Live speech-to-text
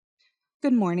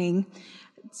Good morning.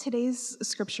 Today's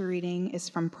scripture reading is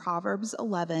from Proverbs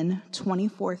 11,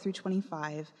 24 through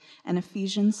 25, and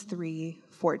Ephesians 3,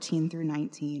 14 through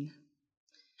 19.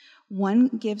 One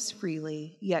gives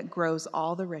freely, yet grows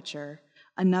all the richer.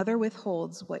 Another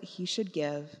withholds what he should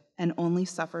give, and only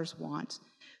suffers want.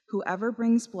 Whoever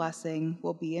brings blessing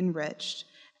will be enriched,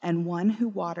 and one who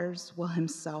waters will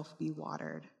himself be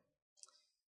watered.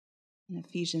 In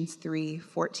Ephesians 3,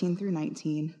 14 through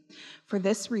 19. For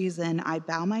this reason I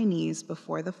bow my knees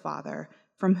before the Father,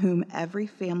 from whom every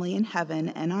family in heaven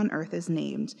and on earth is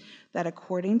named, that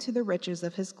according to the riches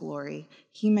of his glory,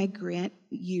 he may grant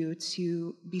you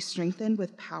to be strengthened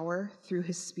with power through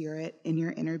his Spirit in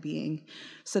your inner being,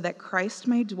 so that Christ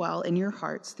may dwell in your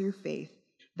hearts through faith,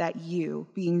 that you,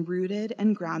 being rooted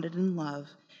and grounded in love,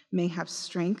 may have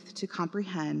strength to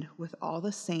comprehend with all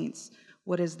the saints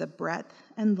what is the breadth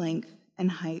and length and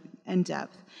height and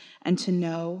depth, and to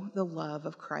know the love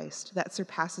of Christ that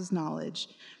surpasses knowledge,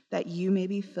 that you may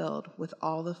be filled with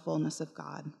all the fullness of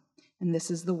God. And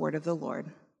this is the word of the Lord.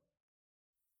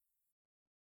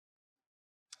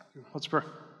 Let's pray.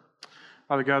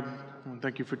 Father God,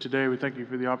 thank you for today. We thank you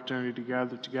for the opportunity to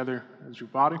gather together as your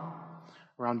body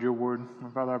around your word.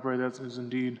 And Father, I pray that is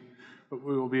indeed what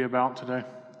we will be about today.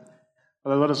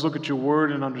 Father, let us look at your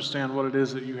word and understand what it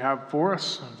is that you have for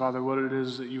us, and Father, what it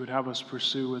is that you would have us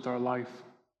pursue with our life.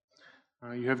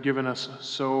 You have given us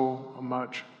so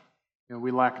much, we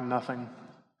lack nothing.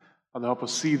 Father, help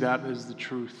us see that as the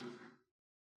truth.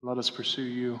 Let us pursue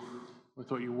you with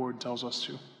what your word tells us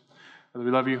to. Father, we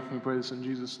love you. We pray this in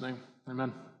Jesus' name.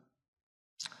 Amen.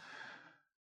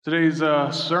 Today's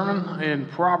sermon in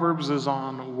Proverbs is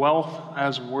on wealth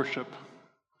as worship.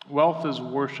 Wealth as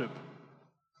worship.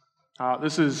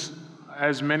 This is,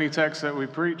 as many texts that we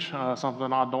preach,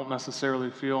 something I don't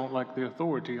necessarily feel like the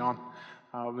authority on,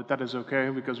 but that is okay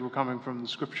because we're coming from the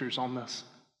scriptures on this.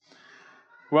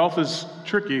 Wealth is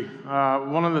tricky.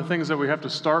 One of the things that we have to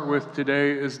start with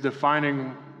today is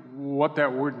defining what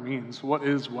that word means. What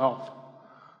is wealth?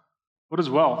 What is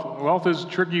wealth? Wealth is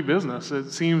tricky business. It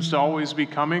seems to always be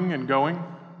coming and going.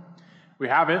 We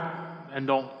have it and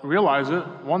don't realize it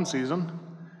one season.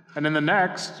 And in the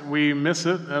next, we miss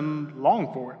it and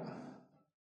long for it.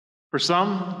 For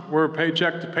some, we're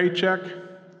paycheck to paycheck.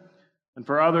 And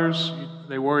for others,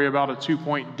 they worry about a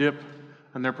 2-point dip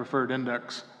in their preferred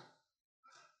index.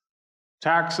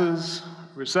 Taxes,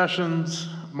 recessions,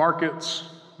 markets,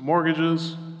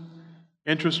 mortgages,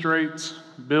 interest rates,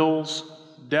 bills,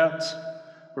 debts,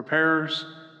 repairs,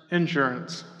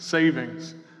 insurance,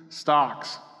 savings,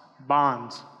 stocks,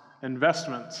 bonds,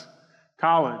 investments,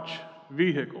 college,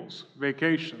 vehicles,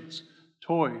 vacations,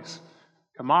 toys,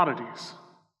 commodities.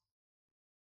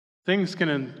 Things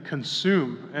can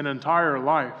consume an entire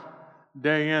life,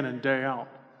 day in and day out.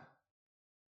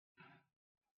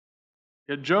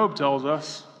 Yet Job tells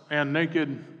us, and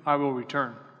naked I will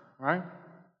return, right?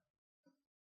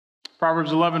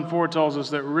 Proverbs 11:4 tells us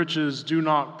that riches do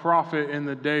not profit in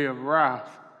the day of wrath,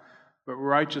 but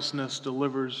righteousness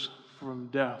delivers from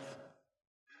death.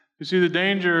 You see, the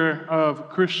danger of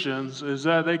Christians is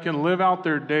that they can live out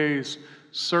their days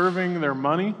serving their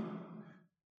money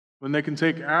when they can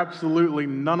take absolutely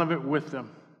none of it with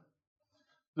them.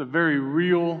 It's a very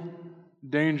real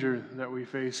danger that we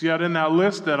face. Yet in that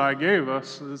list that I gave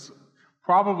us is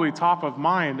probably top of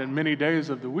mind in many days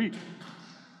of the week,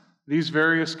 these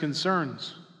various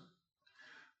concerns.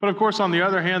 But of course, on the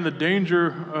other hand, the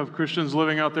danger of Christians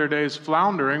living out their days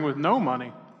floundering with no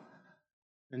money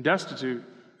and destitute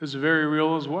is very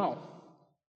real as well.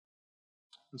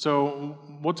 And so,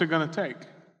 what's it going to take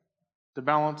to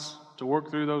balance, to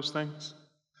work through those things?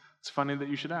 It's funny that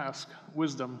you should ask.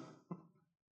 Wisdom.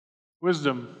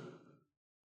 Wisdom.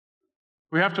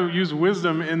 We have to use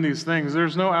wisdom in these things.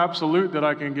 There's no absolute that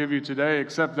I can give you today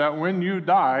except that when you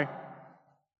die,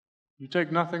 you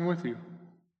take nothing with you.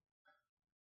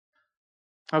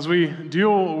 As we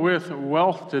deal with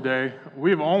wealth today,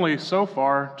 we've only so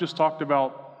far just talked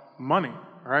about money,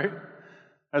 right?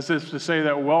 As if to say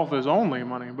that wealth is only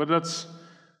money, but that's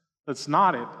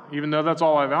not it. Even though that's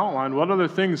all I've outlined, what other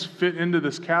things fit into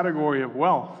this category of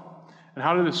wealth? And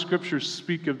how do the scriptures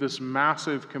speak of this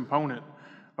massive component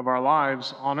of our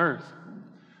lives on earth?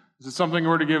 Is it something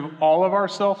we're to give all of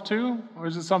ourselves to, or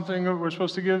is it something that we're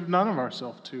supposed to give none of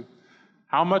ourselves to?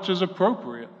 How much is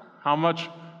appropriate? How much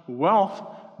wealth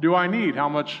do I need? How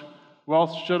much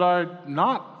wealth should I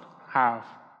not have?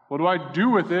 What do I do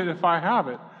with it if I have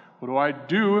it? What do I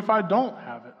do if I don't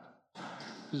have it?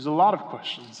 There's a lot of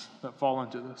questions that fall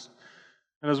into this.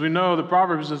 And as we know, the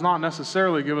Proverbs does not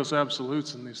necessarily give us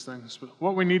absolutes in these things. But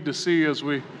what we need to see as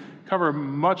we cover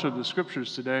much of the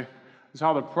scriptures today is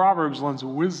how the Proverbs lends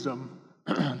wisdom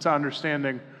to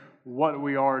understanding what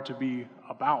we are to be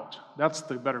about. That's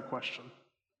the better question.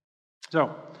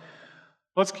 So,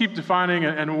 let's keep defining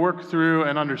and work through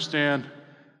and understand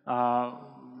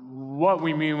what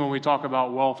we mean when we talk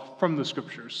about wealth from the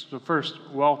Scriptures. So first,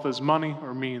 wealth is money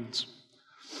or means.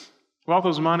 Wealth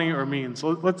is money or means.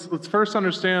 Let's first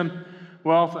understand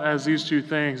wealth as these two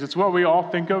things. It's what we all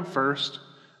think of first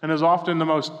and is often the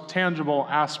most tangible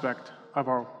aspect of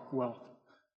our wealth.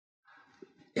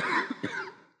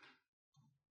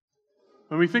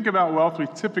 When we think about wealth, we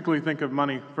typically think of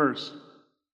money first.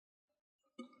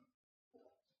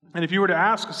 And if you were to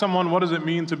ask someone, what does it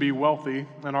mean to be wealthy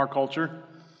in our culture?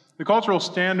 The cultural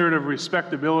standard of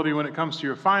respectability when it comes to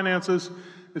your finances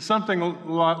is something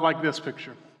like this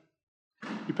picture.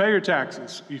 You pay your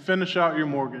taxes, you finish out your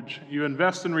mortgage, you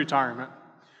invest in retirement,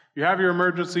 you have your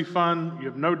emergency fund, you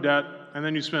have no debt, and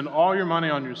then you spend all your money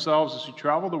on yourselves as you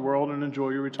travel the world and enjoy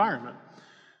your retirement,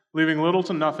 leaving little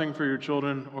to nothing for your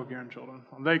children or grandchildren.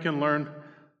 They can learn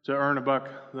to earn a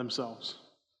buck themselves.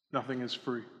 Nothing is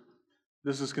free.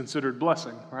 This is considered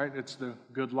blessing, right? It's the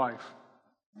good life.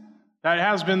 That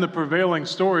has been the prevailing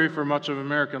story for much of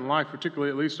American life, particularly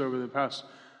at least over the past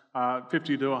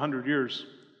 50 to 100 years.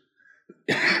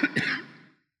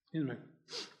 Excuse me.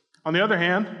 On the other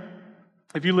hand,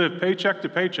 if you live paycheck to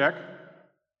paycheck,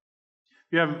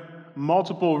 you have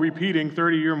multiple repeating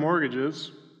 30-year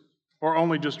mortgages, or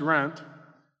only just rent,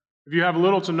 if you have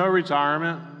little to no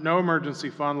retirement, no emergency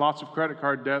fund, lots of credit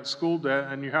card debt, school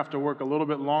debt, and you have to work a little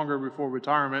bit longer before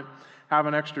retirement, have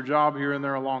an extra job here and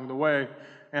there along the way,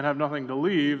 and have nothing to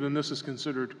leave, then this is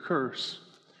considered curse,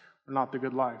 or not the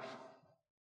good life.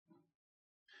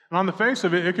 And on the face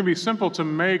of it, it can be simple to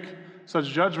make such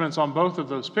judgments on both of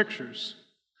those pictures.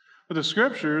 But the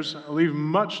Scriptures leave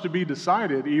much to be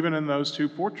decided even in those two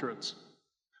portraits.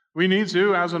 We need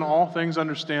to, as in all things,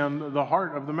 understand the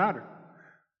heart of the matter.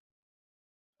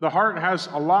 The heart has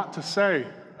a lot to say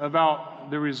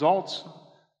about the results,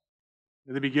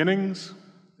 the beginnings,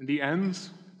 and the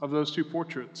ends of those two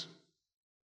portraits.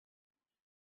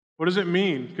 What does it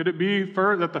mean? Could it be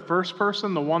that the first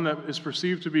person, the one that is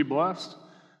perceived to be blessed,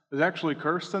 is actually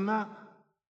cursed in that?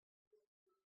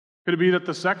 Could it be that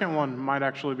the second one might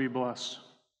actually be blessed?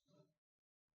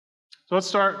 So let's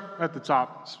start at the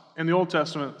top, in the Old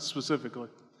Testament specifically.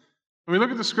 When we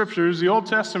look at the Scriptures, the Old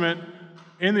Testament,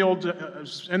 in the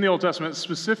Old Testament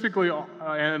specifically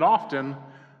and often,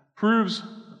 proves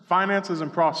finances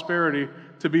and prosperity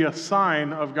to be a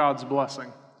sign of God's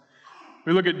blessing.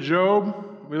 We look at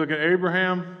Job, we look at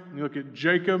Abraham, we look at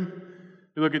Jacob,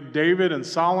 we look at David and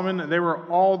Solomon, and they were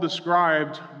all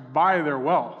described by their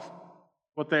wealth,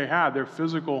 what they had, their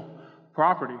physical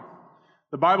property.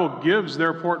 The Bible gives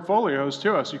their portfolios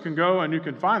to us. You can go and you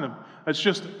can find them.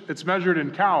 It's measured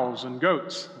in cows and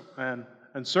goats and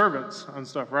servants and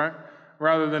stuff, right?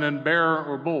 Rather than in bear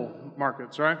or bull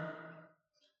markets, right?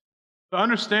 To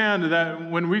understand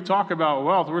that when we talk about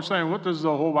wealth, we're saying, what does the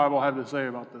whole Bible have to say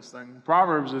about this thing?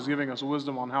 Proverbs is giving us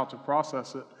wisdom on how to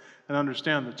process it and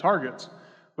understand the targets,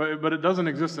 but it doesn't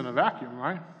exist in a vacuum,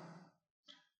 right?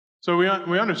 So we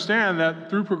understand that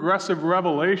through progressive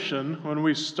revelation, when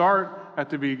we start at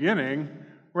the beginning,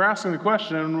 we're asking the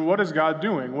question, what is God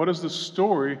doing? What is the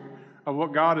story of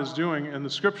what God is doing in the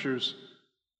Scriptures?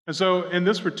 And so in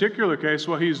this particular case,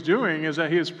 what he's doing is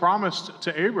that he has promised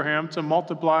to Abraham to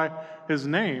multiply his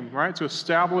name, right? To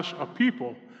establish a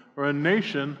people or a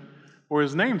nation for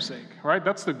his namesake, right?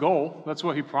 That's the goal. That's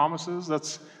what he promises.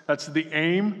 That's the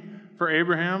aim for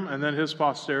Abraham and then his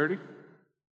posterity.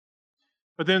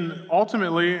 But then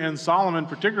ultimately, in Solomon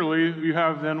particularly, you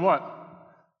have then what?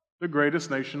 The greatest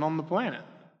nation on the planet.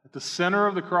 At the center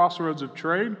of the crossroads of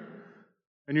trade,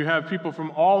 and you have people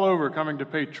from all over coming to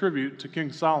pay tribute to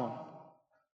King Solomon.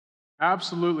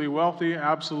 Absolutely wealthy,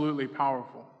 absolutely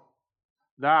powerful.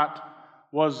 That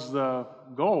was the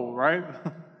goal, right?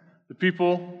 The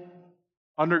people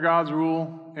under God's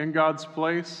rule, in God's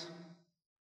place,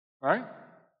 right?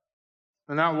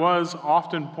 And that was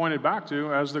often pointed back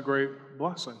to as the great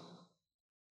blessing.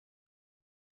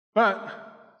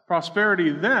 But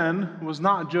prosperity then was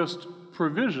not just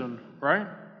provision, right?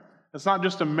 It's not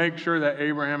just to make sure that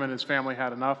Abraham and his family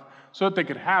had enough so that they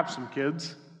could have some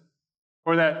kids,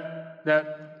 or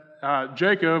that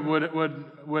Jacob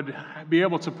would be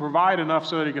able to provide enough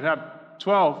so that he could have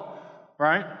 12,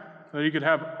 right? So that he could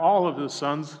have all of his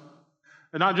sons.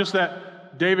 And not just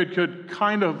that David could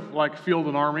kind of like field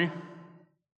an army.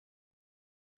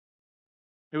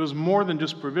 It was more than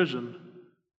just provision.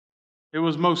 It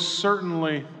was most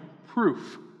certainly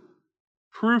proof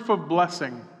of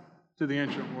blessing to the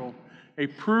ancient world, a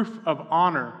proof of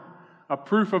honor, a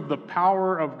proof of the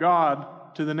power of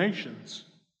God to the nations.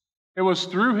 It was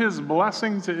through his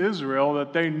blessing to Israel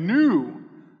that they knew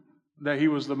that he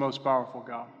was the most powerful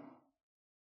God.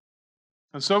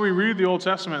 And so we read the Old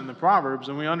Testament and the Proverbs,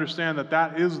 and we understand that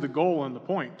that is the goal and the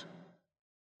point.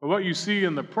 But what you see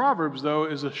in the Proverbs, though,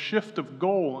 is a shift of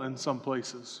goal in some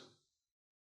places.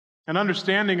 And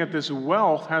understanding that this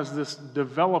wealth has this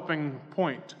developing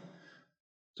point,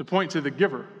 to point to the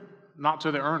giver, not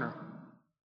to the earner.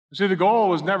 You see, the goal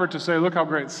was never to say, look how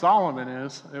great Solomon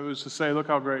is. It was to say, look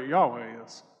how great Yahweh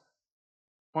is.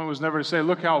 The point was never to say,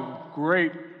 look how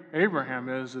great Abraham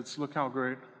is. It's look how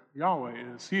great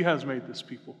Yahweh is. He has made this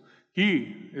people.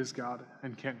 He is God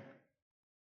and King.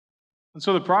 And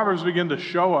so the Proverbs begin to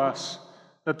show us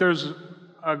that there's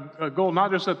a goal,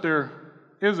 not just that there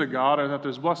is a God or that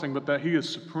there's blessing, but that he is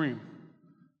supreme.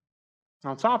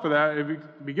 On top of that,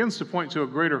 it begins to point to a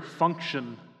greater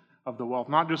function of the wealth,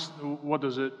 not just what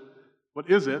is it,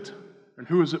 and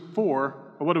who is it for,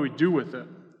 but what do we do with it?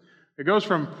 It goes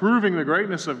from proving the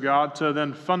greatness of God to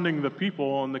then funding the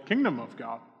people in the kingdom of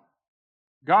God.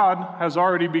 God has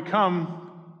already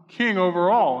become king over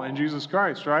all in Jesus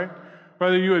Christ, right?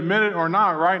 Whether you admit it or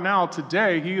not, right now,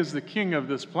 today, he is the king of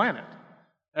this planet.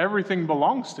 Everything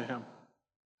belongs to him.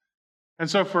 And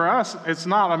so for us, it's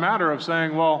not a matter of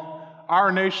saying, well,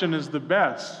 our nation is the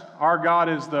best. Our God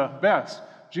is the best.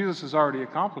 Jesus has already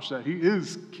accomplished that. He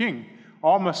is king.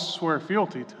 All must swear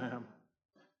fealty to him.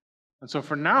 And so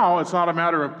for now, it's not a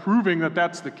matter of proving that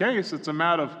that's the case. It's a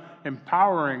matter of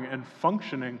empowering and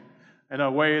functioning in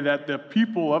a way that the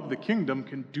people of the kingdom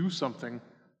can do something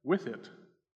with it.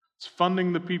 It's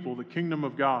funding the people, the kingdom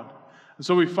of God. And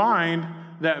so we find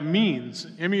that means,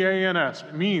 M-E-A-N-S,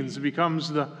 means becomes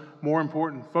the more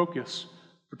important focus,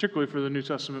 particularly for the New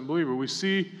Testament believer. We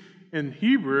see in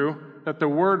Hebrew that the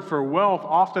word for wealth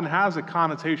often has a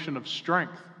connotation of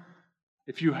strength.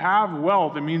 If you have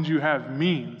wealth, it means you have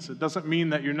means. It doesn't mean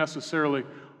that you're necessarily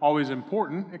always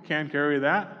important. It can carry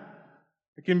that.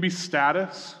 It can be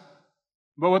status.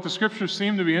 But what the scriptures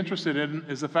seem to be interested in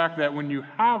is the fact that when you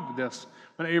have this,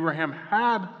 when Abraham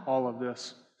had all of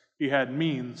this, he had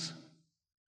means.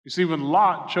 You see, when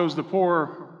Lot chose the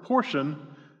poor portion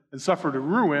and suffered a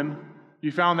ruin,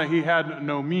 you found that he had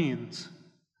no means.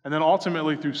 And then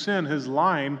ultimately, through sin, his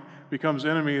line becomes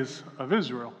enemies of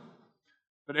Israel.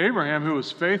 But Abraham, who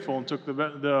was faithful and took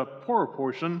the poorer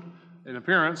portion in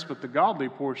appearance, but the godly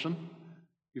portion,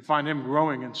 you find him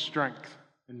growing in strength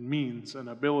and means and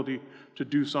ability to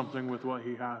do something with what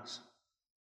he has.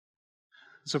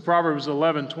 So Proverbs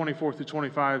 11, 24 through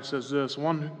 25 says this: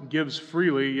 one gives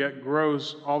freely, yet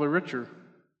grows all the richer.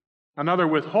 Another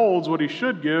withholds what he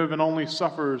should give and only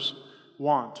suffers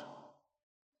want.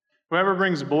 Whoever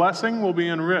brings blessing will be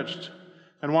enriched,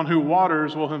 and one who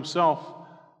waters will himself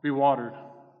be watered.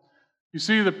 You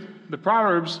see, the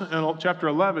Proverbs in chapter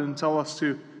 11 tell us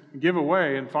to give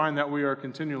away and find that we are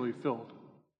continually filled.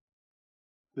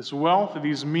 This wealth,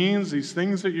 these means, these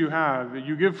things that you have,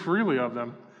 you give freely of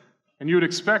them, and you would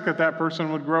expect that that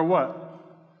person would grow what?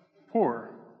 Poor.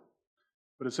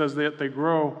 But it says that they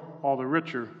grow all the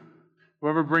richer.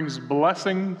 Whoever brings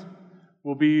blessing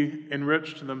will be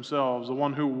enriched themselves. The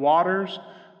one who waters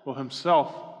will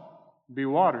himself be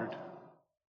watered.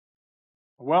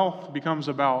 Wealth becomes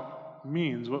about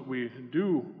means, what we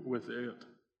do with it.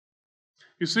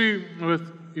 You see,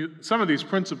 with some of these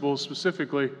principles,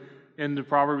 specifically in the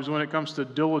Proverbs, when it comes to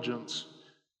diligence,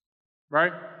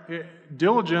 right?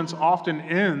 Diligence often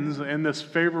ends in this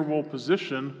favorable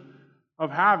position of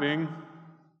having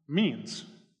means.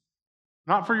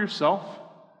 Not for yourself,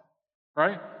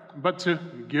 right? But to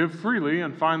give freely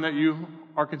and find that you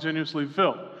are continuously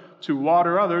filled. To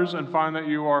water others and find that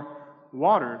you are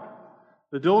watered.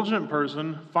 The diligent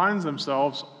person finds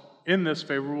themselves in this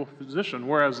favorable position,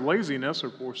 whereas laziness or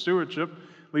poor stewardship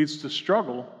leads to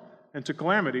struggle and to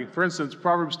calamity. For instance,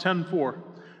 Proverbs 10:4,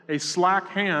 a slack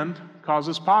hand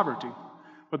causes poverty,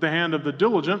 but the hand of the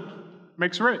diligent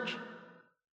makes rich.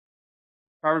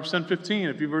 Proverbs 10:15,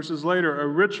 a few verses later, a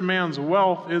rich man's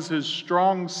wealth is his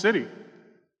strong city.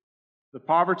 The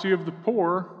poverty of the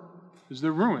poor is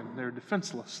their ruin. They're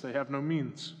defenseless. They have no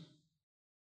means.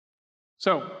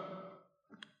 So,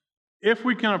 if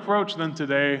we can approach then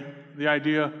today the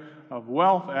idea of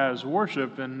wealth as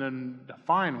worship and then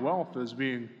define wealth as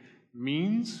being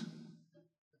means,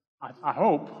 I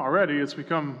hope already it's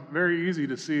become very easy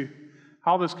to see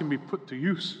how this can be put to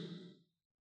use,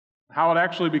 how it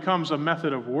actually becomes a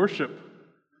method of worship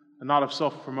and not of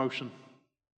self-promotion.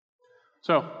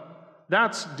 So,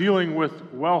 that's dealing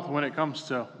with wealth when it comes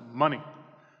to money,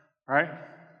 right?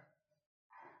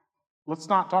 Let's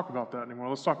not talk about that anymore.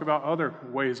 Let's talk about other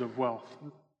ways of wealth.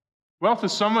 Wealth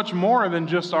is so much more than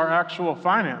just our actual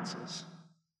finances.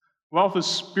 Wealth is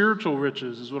spiritual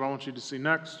riches, is what I want you to see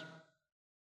next.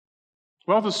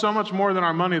 Wealth is so much more than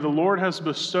our money. The Lord has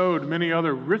bestowed many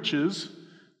other riches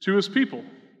to his people.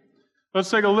 Let's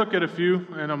take a look at a few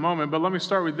in a moment, but let me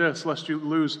start with this, lest you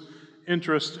lose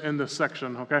interest in this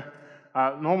section, okay?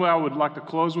 Normally I would like to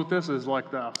close with this as like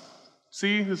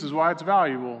see, this is why it's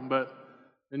valuable, but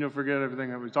then you'll forget everything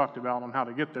that we talked about on how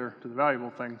to get there to the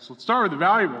valuable thing. So let's start with the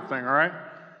valuable thing, all right?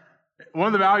 One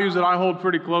of the values that I hold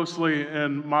pretty closely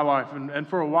in my life, and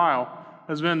for a while,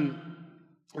 has been,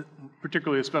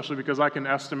 particularly especially because I can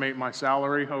estimate my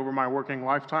salary over my working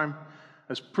lifetime,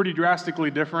 as pretty drastically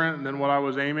different than what I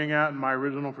was aiming at in my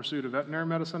original pursuit of veterinary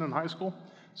medicine in high school.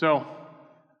 So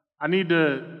I need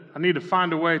to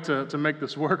find a way to make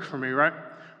this work for me, right?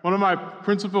 One of my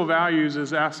principal values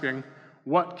is asking,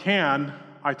 what can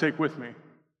I take with me?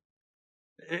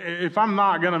 If I'm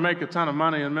not going to make a ton of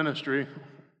money in ministry,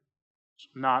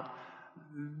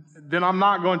 then I'm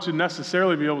not going to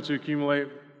necessarily be able to accumulate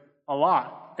a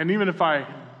lot. And even if I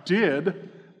did,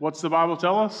 what's the Bible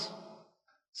tell us?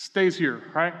 Stays here,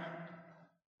 right?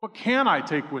 What can I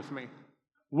take with me?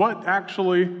 What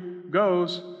actually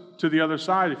goes to the other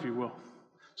side, if you will?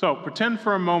 So pretend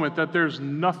for a moment that there's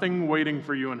nothing waiting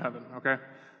for you in heaven, okay?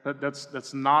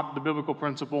 That's not the biblical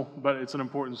principle, but it's an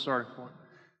important starting point.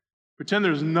 Pretend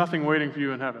there's nothing waiting for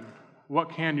you in heaven.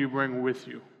 What can you bring with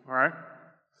you, all right?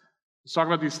 Let's talk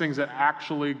about these things that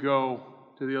actually go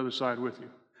to the other side with you.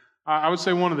 I would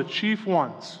say one of the chief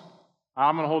ones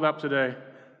I'm going to hold up today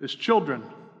is children.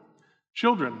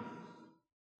 Children.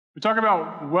 We talk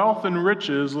about wealth and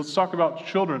riches. Let's talk about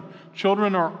children.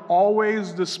 Children are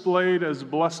always displayed as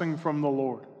blessing from the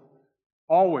Lord.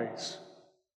 Always.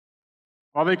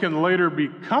 While they can later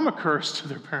become a curse to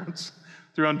their parents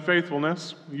through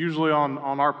unfaithfulness, usually on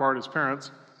our part as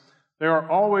parents, they are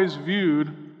always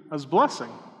viewed as blessing.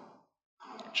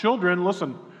 Children,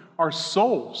 listen, are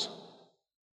souls.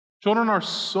 Children are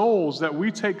souls that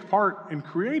we take part in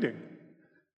creating.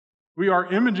 We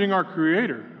are imaging our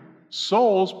Creator.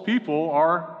 Souls, people,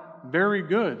 are very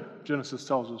good, Genesis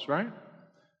tells us, right?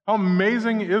 How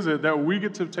amazing is it that we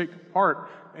get to take part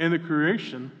in the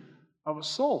creation of a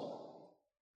soul?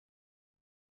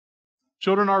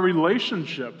 Children are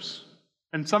relationships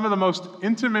in some of the most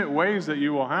intimate ways that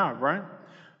you will have, right?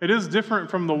 It is different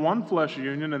from the one flesh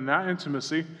union and that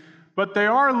intimacy, but they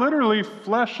are literally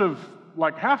flesh of,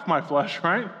 like half my flesh,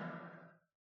 right?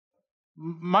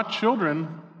 My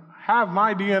children have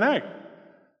my DNA.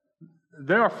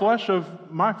 They are flesh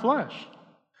of my flesh.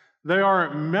 They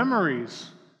are memories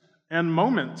and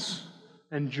moments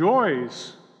and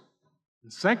joys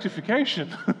and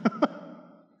sanctification,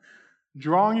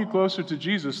 drawing you closer to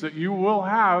Jesus that you will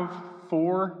have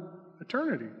for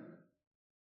eternity.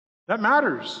 That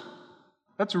matters.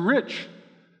 That's rich.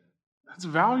 That's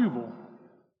valuable.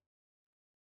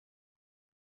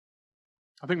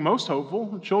 I think most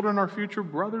hopeful, children are future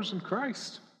brothers in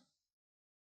Christ.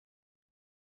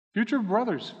 Future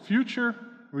brothers, future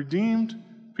redeemed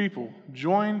people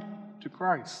joined to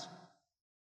Christ.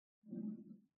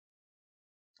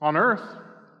 On earth,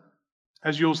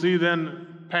 as you'll see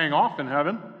then paying off in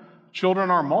heaven, children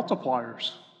are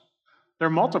multipliers. They're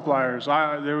multipliers.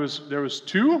 There was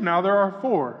 2, now there are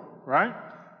 4, right?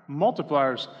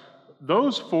 Multipliers.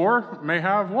 Those 4 may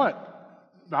have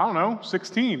what? I don't know,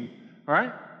 16,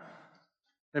 right?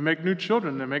 They make new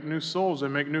children, they make new souls, they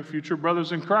make new future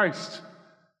brothers in Christ.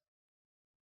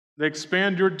 They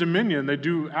expand your dominion. They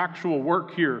do actual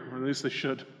work here, or at least they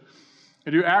should.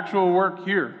 They do actual work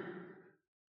here.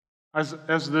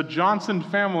 As the Johnson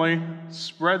family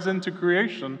spreads into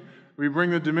creation, we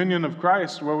bring the dominion of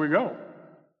Christ where we go.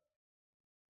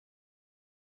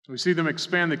 We see them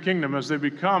expand the kingdom as they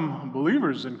become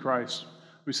believers in Christ.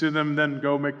 We see them then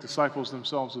go make disciples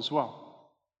themselves as well.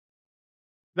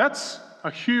 That's a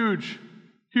huge,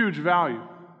 huge value.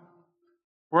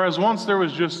 Whereas once there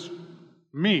was just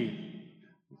me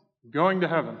going to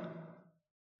heaven.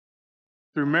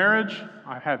 Through marriage,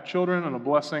 I have children and a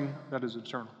blessing that is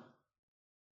eternal.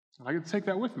 And I get to take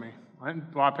that with me.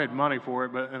 I paid money for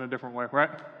it, but in a different way, right?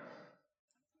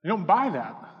 You don't buy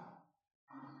that.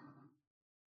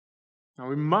 Now,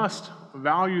 we must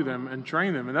value them and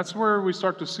train them. And that's where we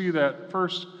start to see that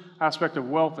first aspect of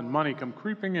wealth and money come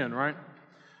creeping in, right?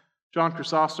 John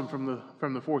Chrysostom from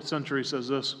the 4th century says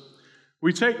this: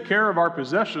 "We take care of our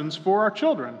possessions for our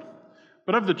children,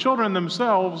 but of the children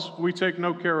themselves we take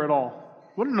no care at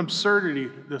all." What an absurdity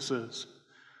this is.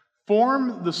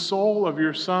 Form the soul of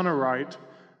your son aright,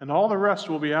 and all the rest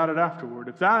will be added afterward.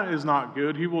 If that is not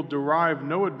good, he will derive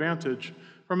no advantage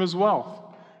from his wealth.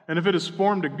 And if it is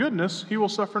formed to goodness, he will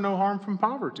suffer no harm from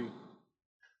poverty.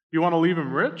 You want to leave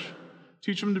him rich?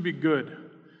 Teach him to be good,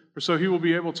 for so he will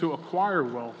be able to acquire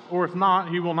wealth. Or if not,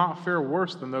 he will not fare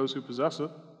worse than those who possess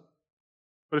it.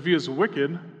 But if he is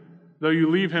wicked, though you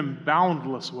leave him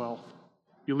boundless wealth,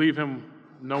 you leave him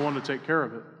no one to take care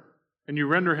of it, and you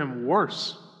render him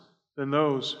worse than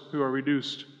those who are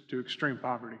reduced to extreme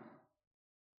poverty.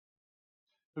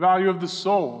 The value of the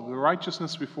soul, the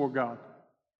righteousness before God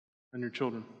and your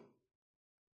children.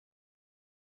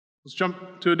 Let's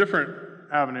jump to a different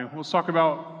avenue. Let's talk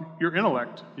about your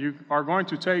intellect. You are going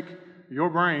to take your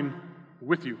brain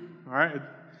with you, all right?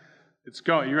 You're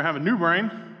going to have a new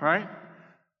brain, right?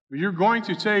 But you're going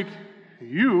to take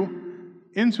you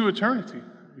into eternity.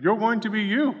 You're going to be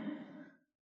you.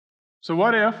 So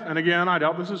what if, and again, I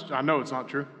know it's not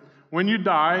true. When you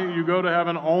die, you go to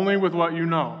heaven only with what you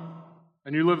know,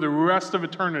 and you live the rest of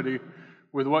eternity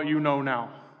with what you know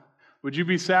now. Would you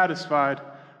be satisfied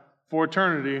for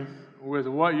eternity with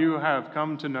what you have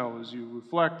come to know as you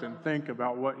reflect and think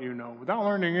about what you know without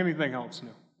learning anything else new?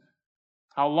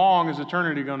 How long is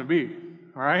eternity going to be?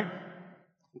 All right?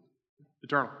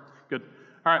 Eternal. Good.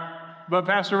 All right. But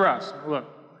Pastor Russ, look,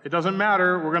 it doesn't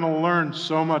matter. We're going to learn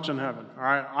so much in heaven. All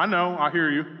right? I know. I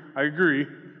hear you. I agree.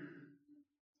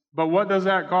 But what does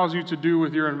that cause you to do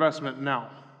with your investment now?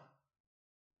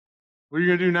 What are you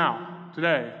going to do now,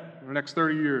 today, in the next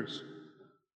 30 years?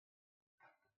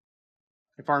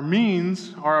 If our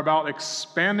means are about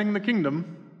expanding the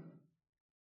kingdom,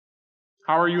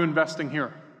 how are you investing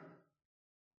here?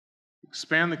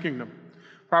 Expand the kingdom.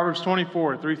 Proverbs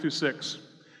 24, 3-6.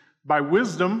 By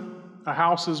wisdom, a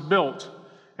house is built,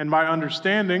 and by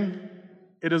understanding,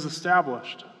 it is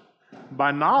established.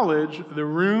 By knowledge, the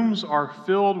rooms are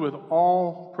filled with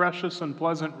all precious and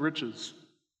pleasant riches.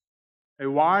 A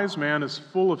wise man is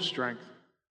full of strength,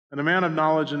 and a man of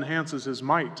knowledge enhances his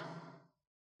might.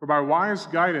 For by wise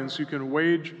guidance you can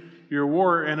wage your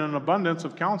war, and in an abundance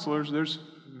of counselors there's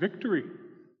victory.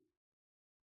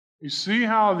 You see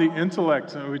how the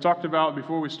intellect, we talked about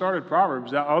before we started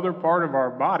Proverbs, that other part of our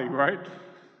body, right,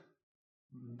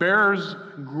 bears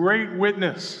great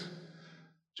witness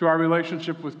to our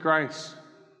relationship with Christ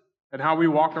and how we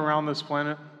walk around this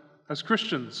planet as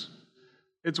Christians.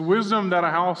 It's wisdom that a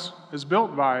house is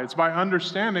built by. It's by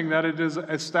understanding that it is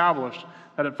established,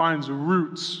 that it finds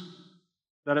roots,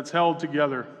 that it's held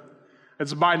together.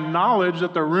 It's by knowledge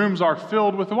that the rooms are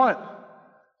filled with what?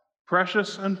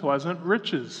 Precious and pleasant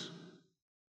riches.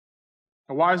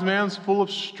 A wise man's full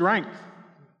of strength.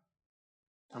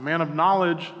 A man of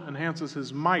knowledge enhances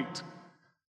his might.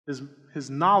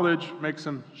 His knowledge makes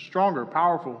him stronger,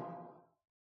 powerful.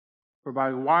 For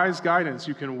by wise guidance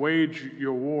you can wage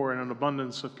your war, and in an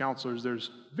abundance of counselors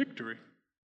there's victory.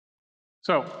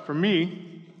 So, for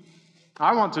me,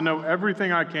 I want to know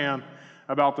everything I can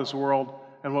about this world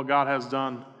and what God has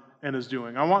done and is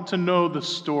doing. I want to know the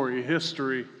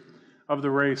history of the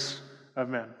race of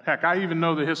men. Heck, I even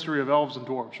know the history of elves and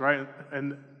dwarves, right?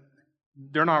 And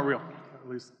they're not real, at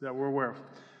least that we're aware of.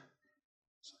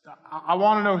 I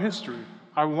want to know history.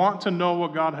 I want to know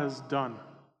what God has done.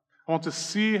 I want to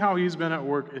see how he's been at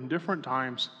work in different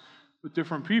times with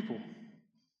different people.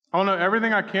 I want to know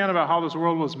everything I can about how this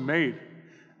world was made.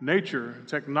 Nature,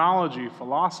 technology,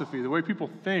 philosophy, the way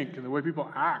people think and the way people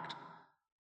act.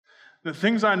 The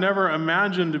things I never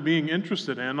imagined being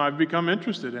interested in, I've become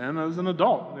interested in as an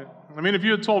adult. I mean, if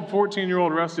you had told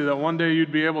 14-year-old Rusty that one day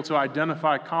you'd be able to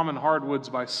identify common hardwoods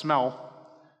by smell,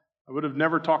 I would have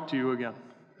never talked to you again.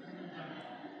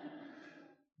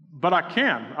 But I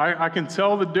can. I can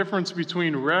tell the difference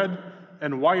between red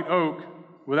and white oak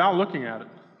without looking at it.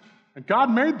 And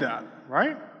God made that,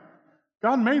 right?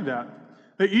 God made that.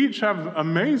 They each have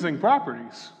amazing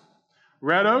properties.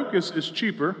 Red oak is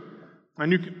cheaper,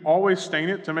 and you can always stain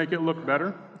it to make it look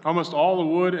better. Almost all the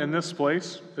wood in this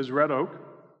place is red oak.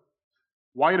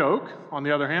 White oak, on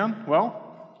the other hand,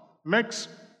 well, makes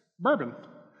bourbon.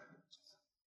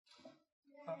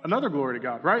 Another glory to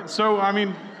God, right? So, I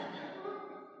mean,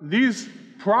 these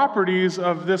properties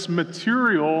of this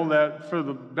material that for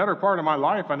the better part of my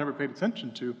life I never paid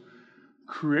attention to,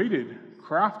 crafted,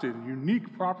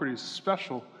 unique properties,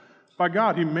 special by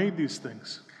God. He made these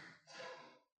things.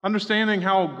 Understanding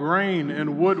how grain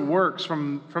and wood works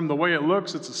from the way it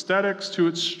looks, its aesthetics, to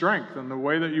its strength and the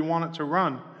way that you want it to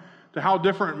run, to how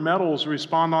different metals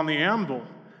respond on the anvil,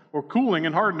 or cooling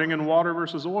and hardening in water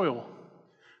versus oil,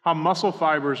 how muscle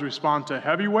fibers respond to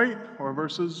heavy weight or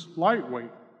versus light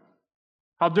weight,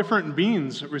 how different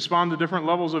beans respond to different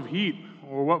levels of heat,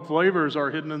 or what flavors are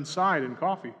hidden inside in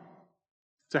coffee,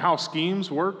 to how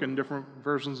schemes work in different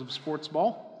versions of sports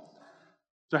ball,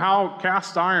 to how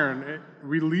cast iron it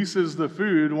releases the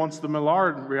food once the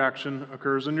Maillard reaction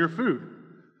occurs in your food,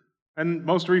 and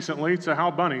most recently to how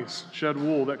bunnies shed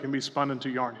wool that can be spun into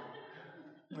yarn.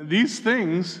 These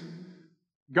things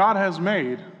God has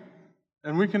made,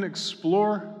 and we can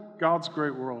explore God's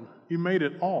great world. He made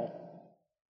it all.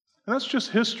 And that's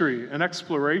just history and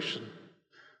exploration,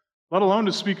 let alone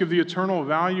to speak of the eternal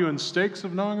value and stakes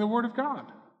of knowing the Word of God.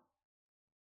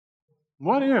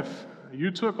 What if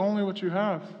you took only what you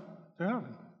have to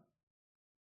heaven?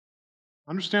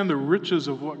 Understand the riches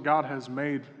of what God has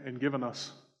made and given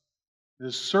us. It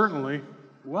is certainly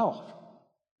wealth,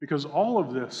 because all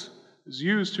of this is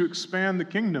used to expand the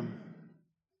kingdom,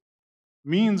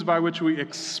 means by which we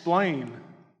explain,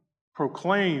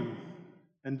 proclaim,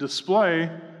 and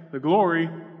display the glory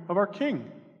of our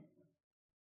King.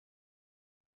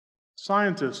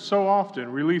 Scientists so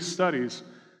often release studies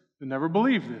that never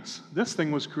believe this. This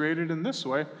thing was created in this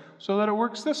way so that it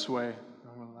works this way.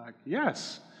 And we're like,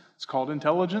 yes, it's called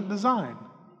intelligent design.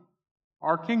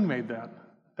 Our King made that.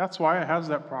 That's why it has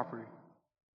that property.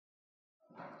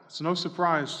 It's no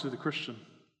surprise to the Christian.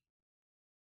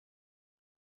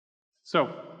 So,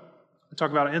 we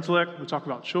talk about intellect, we talk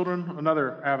about children,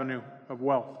 another avenue of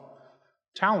wealth.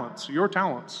 Talents, your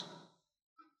talents.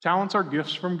 Talents are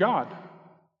gifts from God.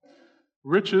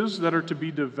 Riches that are to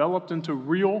be developed into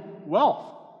real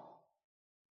wealth.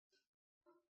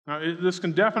 Now, this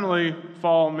can definitely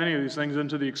fall, many of these things,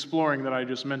 into the exploring that I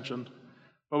just mentioned.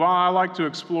 But while I like to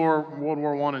explore World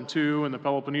War I and II and the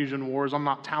Peloponnesian Wars, I'm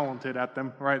not talented at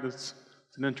them, right? It's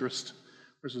an interest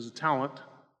versus a talent.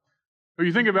 But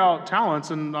you think about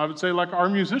talents, and I would say like our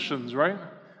musicians, right?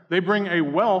 They bring a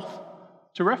wealth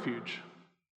to refuge.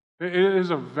 It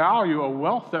is a value, a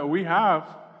wealth that we have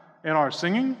in our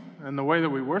singing and the way that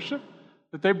we worship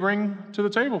that they bring to the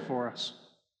table for us.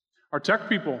 Our tech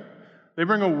people, they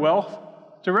bring a wealth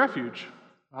to refuge.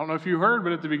 I don't know if you heard,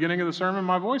 but at the beginning of the sermon,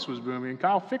 my voice was booming, and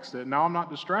Kyle fixed it. Now I'm not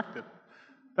distracted.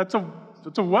 That's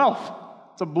a wealth.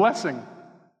 It's a blessing,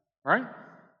 right?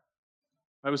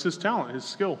 That was his talent, his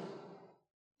skill.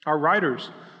 Our writers,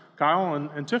 Kyle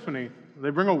and Tiffany, they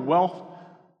bring a wealth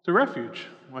to refuge,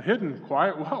 a hidden,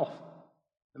 quiet wealth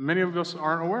that many of us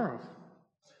aren't aware of.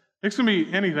 It can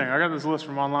be anything. I got this list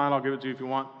from online. I'll give it to you if you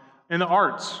want. In the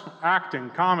arts, acting,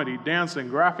 comedy, dancing,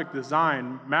 graphic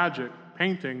design, magic,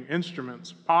 painting,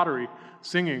 instruments, pottery,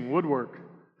 singing, woodwork.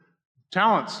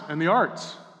 Talents in the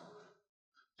arts.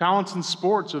 Talents in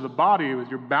sports or the body with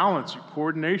your balance, your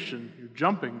coordination, your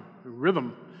jumping, your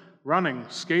rhythm, running,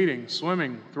 skating,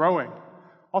 swimming, throwing.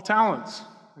 All talents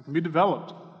that can be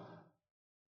developed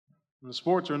in the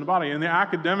sports or in the body. In the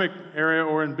academic area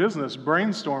or in business,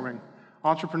 brainstorming,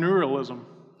 entrepreneurialism,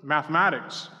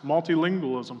 mathematics,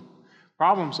 multilingualism,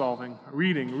 problem solving,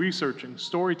 reading, researching,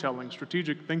 storytelling,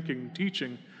 strategic thinking,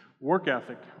 teaching, work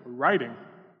ethic, writing.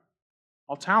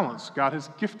 All talents God has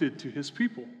gifted to his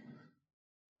people.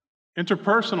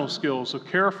 Interpersonal skills, so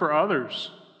care for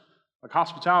others, like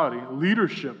hospitality,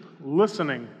 leadership,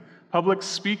 listening, public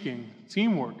speaking,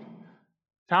 teamwork,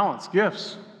 talents,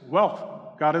 gifts,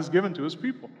 wealth God has given to his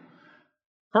people.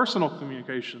 Personal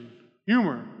communication,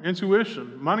 humor,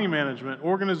 intuition, money management,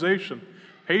 organization,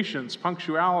 patience,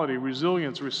 punctuality,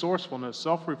 resilience, resourcefulness,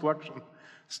 self-reflection,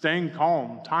 staying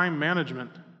calm, time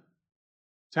management,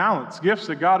 talents, gifts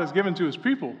that God has given to his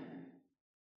people.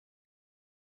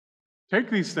 Take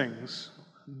these things,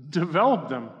 develop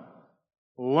them,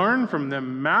 learn from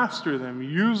them, master them,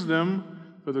 use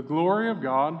them for the glory of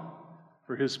God,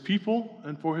 for his people,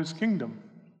 and for his kingdom.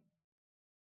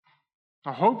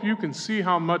 I hope you can see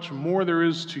how much more there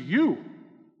is to you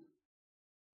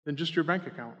than just your bank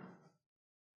account.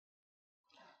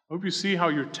 I hope you see how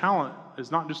your talent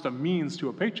is not just a means to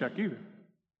a paycheck either.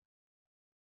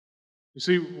 You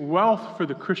see, wealth for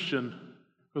the Christian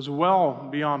goes well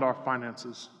beyond our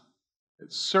finances.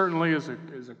 It certainly is a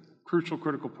crucial,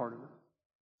 critical part of it.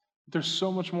 But there's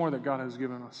so much more that God has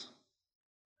given us.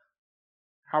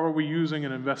 How are we using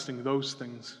and investing those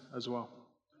things as well?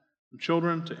 From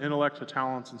children to intellect to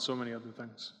talents and so many other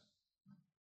things.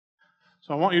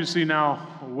 So I want you to see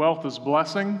now, wealth is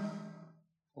blessing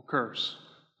or curse.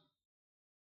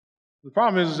 The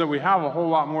problem is that we have a whole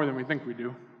lot more than we think we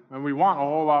do, and we want a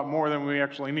whole lot more than we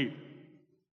actually need.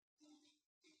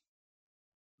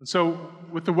 And so,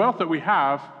 with the wealth that we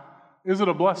have, is it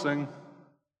a blessing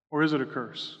or is it a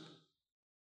curse?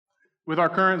 With our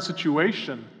current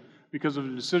situation, because of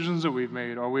the decisions that we've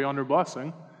made, are we under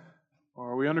blessing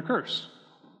or are we under curse?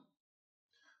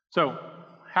 So,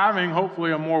 having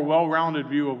hopefully a more well-rounded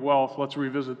view of wealth, let's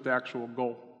revisit the actual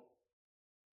goal.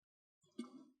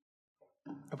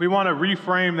 If we want to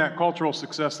reframe that cultural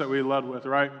success that we led with,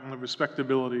 right? And the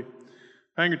respectability.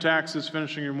 Paying your taxes,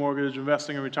 finishing your mortgage,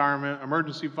 investing in retirement,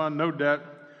 emergency fund, no debt,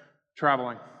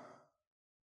 traveling,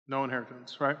 no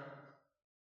inheritance, right?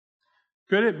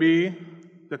 Could it be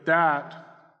that that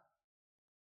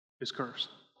is cursed?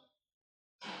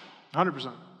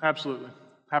 100%. Absolutely.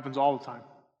 Happens all the time.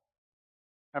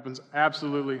 Happens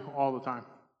absolutely all the time.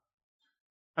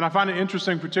 And I find it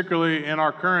interesting, particularly in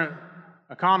our current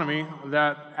economy,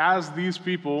 that as these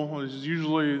people,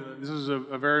 this is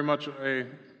a very much a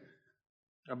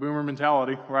boomer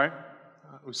mentality, right?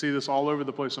 We see this all over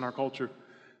the place in our culture,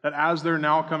 that as they're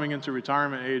now coming into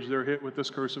retirement age, they're hit with this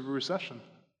curse of a recession.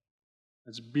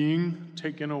 It's being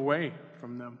taken away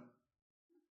from them.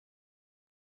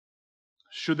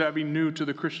 Should that be new to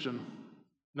the Christian?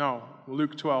 No.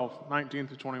 Luke 12, 19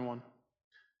 to 21.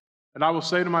 And I will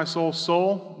say to my soul,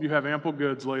 soul, you have ample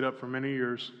goods laid up for many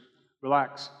years.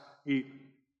 Relax, eat,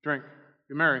 drink,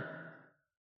 be merry.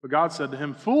 But God said to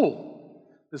him, fool,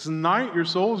 this night your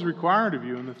soul is required of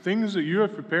you, and the things that you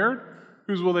have prepared,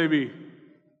 whose will they be?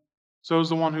 So is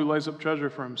the one who lays up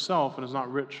treasure for himself and is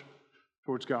not rich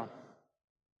towards God.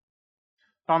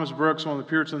 Thomas Brooks, one of the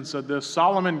Puritans, said this: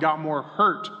 Solomon got more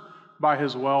hurt by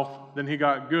his wealth than he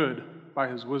got good by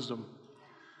his wisdom.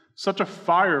 Such a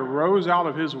fire rose out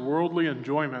of his worldly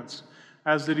enjoyments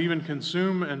as did even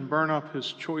consume and burn up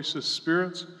his choicest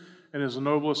spirits and his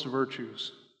noblest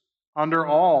virtues. Under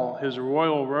all his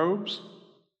royal robes,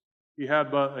 he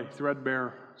had but a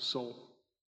threadbare soul.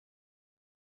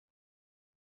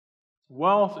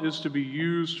 Wealth is to be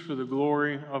used for the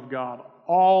glory of God.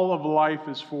 All of life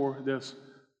is for this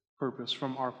purpose,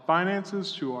 from our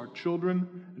finances to our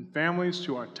children and families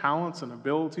to our talents and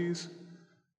abilities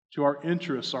to our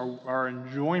interests, our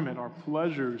enjoyment, our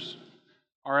pleasures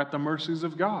are at the mercies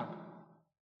of God.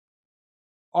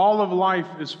 All of life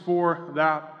is for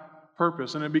that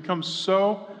purpose, and it becomes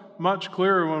so much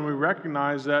clearer when we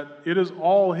recognize that it is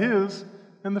all His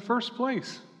in the first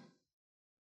place.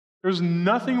 There's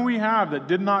nothing we have that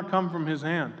did not come from His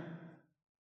hand,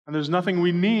 and there's nothing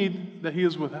we need that He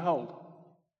has withheld.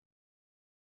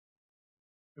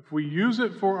 If we use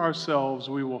it for ourselves,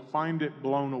 we will find it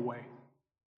blown away.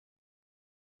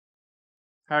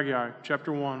 Haggai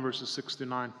chapter 1, verses 6 to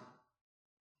 9. It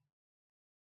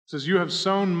says, You have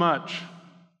sown much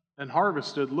and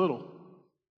harvested little.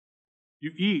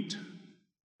 You eat,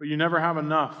 but you never have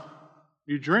enough.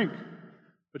 You drink,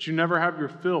 but you never have your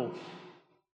fill.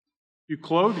 You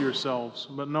clothe yourselves,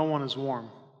 but no one is warm.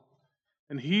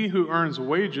 And he who earns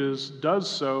wages does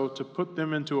so to put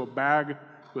them into a bag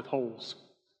with holes.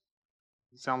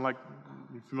 Sound like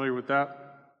you're familiar with that?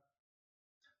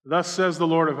 Thus says the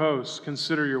Lord of hosts,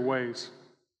 consider your ways.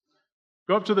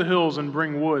 Go up to the hills and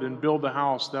bring wood and build the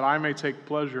house, that I may take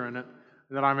pleasure in it,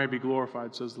 and that I may be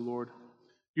glorified, says the Lord.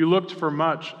 You looked for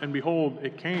much, and behold,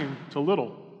 it came to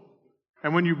little.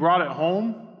 And when you brought it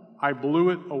home, I blew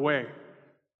it away.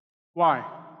 Why?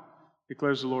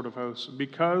 Declares the Lord of hosts.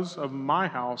 Because of my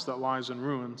house that lies in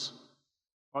ruins,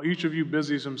 while each of you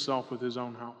busies himself with his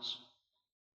own house.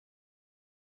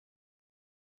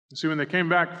 You see, when they came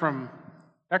back from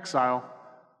exile,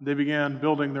 they began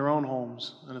building their own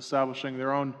homes and establishing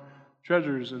their own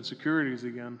treasures and securities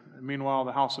again. And meanwhile,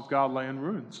 the house of God lay in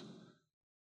ruins.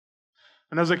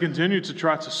 And as they continued to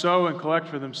try to sow and collect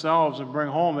for themselves and bring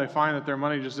home, they find that their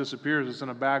money just disappears. It's in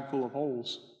a bag full of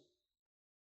holes.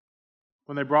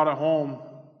 When they brought it home,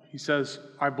 he says,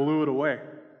 I blew it away.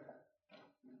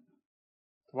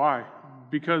 Why?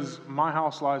 Because my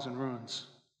house lies in ruins,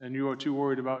 and you are too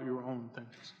worried about your own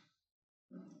things.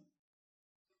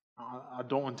 I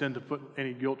don't intend to put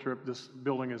any guilt trip. This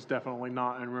building is definitely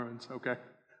not in ruins, okay?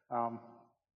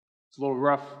 It's a little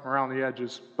rough around the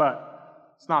edges,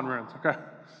 but it's not in ruins, okay?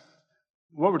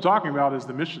 What we're talking about is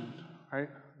the mission, right?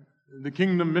 The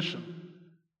kingdom mission.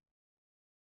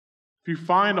 If you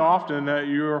find often that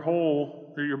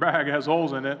your bag has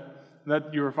holes in it,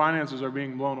 that your finances are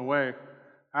being blown away,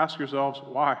 ask yourselves,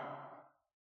 why?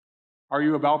 Are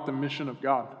you about the mission of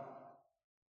God?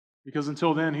 Because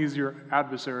until then, he's your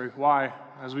adversary. Why?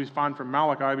 As we find from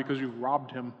Malachi, because you've robbed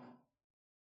him.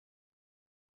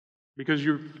 Because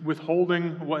you're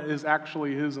withholding what is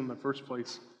actually his in the first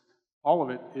place. All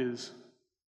of it is.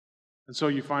 And so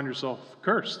you find yourself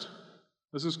cursed.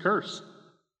 This is curse.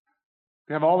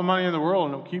 You have all the money in the world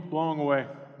and it'll keep blowing away.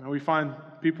 And we find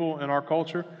people in our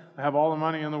culture that have all the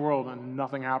money in the world and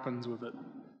nothing happens with it.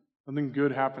 Nothing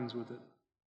good happens with it.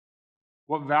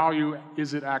 What value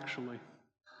is it actually?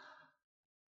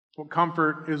 What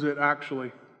comfort is it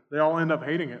actually? They all end up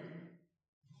hating it,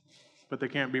 but they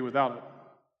can't be without it.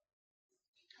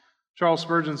 Charles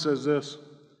Spurgeon says this,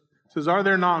 It says, "Are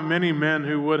there not many men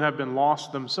who would have been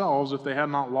lost themselves if they had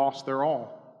not lost their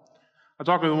all?" I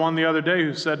talked with one the other day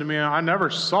who said to me, "I never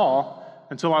saw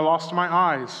until I lost my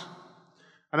eyes."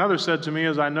 Another said to me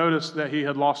as I noticed that he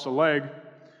had lost a leg,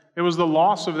 "It was the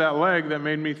loss of that leg that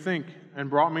made me think and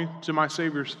brought me to my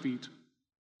Savior's feet."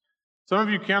 Some of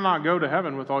you cannot go to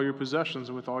heaven with all your possessions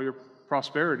and with all your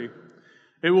prosperity.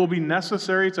 It will be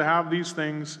necessary to have these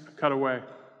things cut away.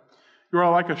 You are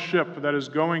like a ship that is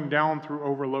going down through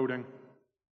overloading,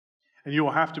 and you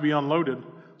will have to be unloaded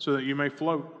so that you may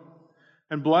float.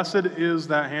 And blessed is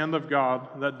that hand of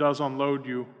God that does unload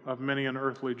you of many an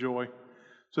earthly joy,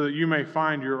 so that you may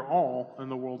find your all in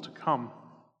the world to come.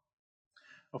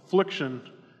 Affliction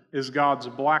is God's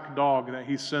black dog that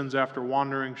he sends after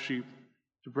wandering sheep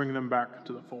to bring them back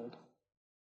to the fold.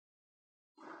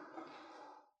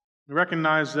 We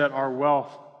recognize that our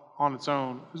wealth on its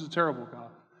own is a terrible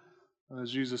God. As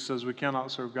Jesus says, we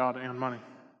cannot serve God and money.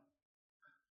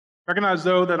 Recognize,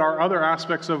 though, that our other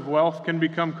aspects of wealth can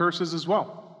become curses as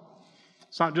well.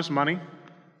 It's not just money.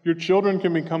 Your children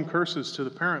can become curses to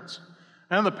the parents,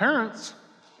 and the parents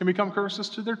can become curses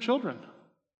to their children.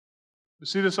 You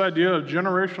see this idea of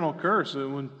generational curse, that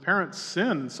when parents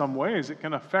sin in some ways, it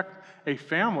can affect a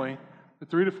family for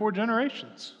 3 to 4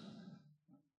 generations.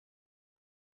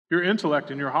 Your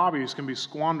intellect and your hobbies can be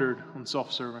squandered on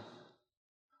self-serving.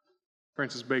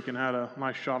 Francis Bacon had a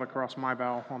nice shot across my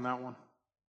bow on that one.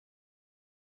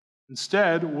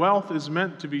 Instead, wealth is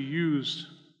meant to be used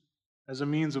as a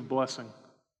means of blessing.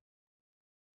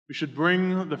 We should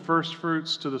bring the first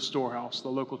fruits to the storehouse, the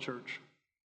local church.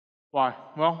 Why?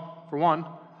 Well, for one,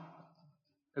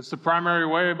 it's the primary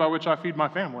way by which I feed my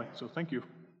family, so thank you.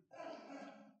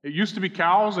 It used to be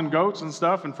cows and goats and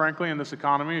stuff, and frankly, in this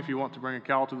economy, if you want to bring a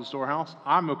cow to the storehouse,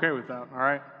 I'm okay with that, all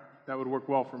right? That would work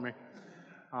well for me.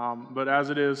 But as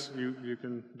it is, you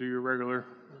can do your regular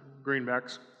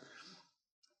greenbacks.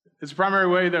 It's the primary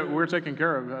way that we're taken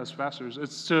care of as pastors.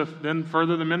 It's to then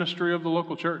further the ministry of the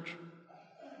local church,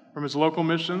 from its local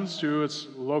missions to its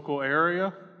local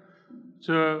area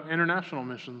to international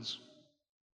missions.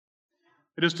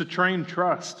 It is to train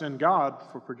trust in God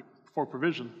for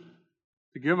provision,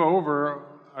 to give over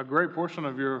a great portion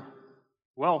of your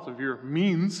wealth, of your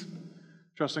means,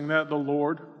 trusting that the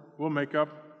Lord will make up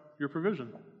your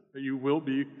provision, that you will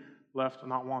be left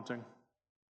not wanting.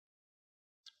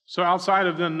 So outside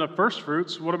of then the first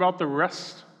fruits, what about the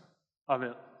rest of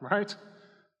it, right?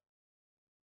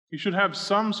 You should have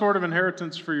some sort of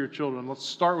inheritance for your children. Let's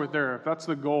start with there. If that's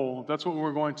the goal, if that's what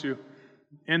we're going to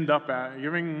end up at,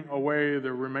 giving away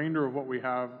the remainder of what we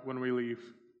have when we leave.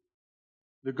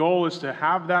 The goal is to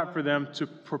have that for them to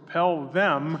propel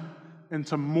them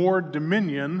into more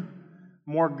dominion,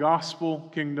 more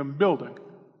gospel kingdom building.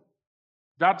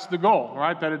 That's the goal,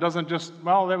 right? That it doesn't just,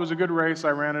 well, that was a good race, I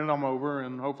ran it, I'm over,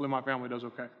 and hopefully my family does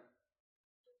okay.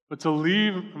 But to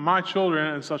leave my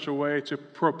children in such a way to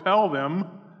propel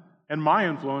them, and my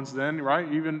influence then,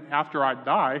 right, even after I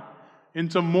die,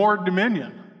 into more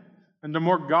dominion, into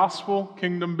more gospel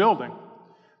kingdom building.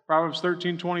 Proverbs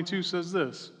 13:22 says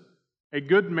this, "A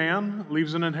good man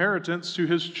leaves an inheritance to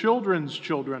his children's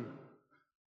children,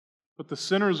 but the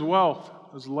sinner's wealth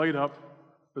is laid up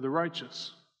for the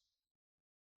righteous."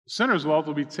 The sinner's wealth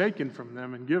will be taken from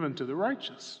them and given to the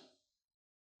righteous.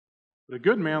 But a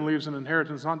good man leaves an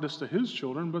inheritance not just to his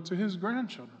children, but to his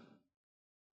grandchildren.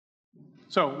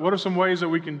 So, what are some ways that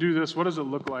we can do this? What does it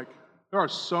look like? There are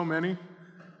so many.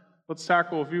 Let's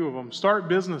tackle a few of them. Start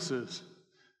businesses.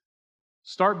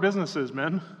 Start businesses,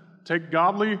 men. Take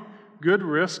godly, good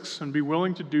risks and be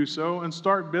willing to do so, and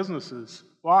start businesses.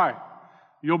 Why?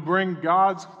 You'll bring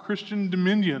God's Christian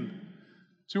dominion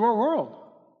to our world.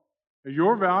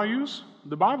 Your values,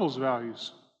 the Bible's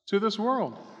values, to this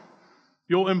world.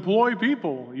 You'll employ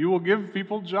people. You will give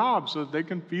people jobs so that they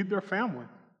can feed their family.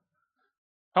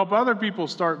 Help other people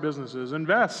start businesses.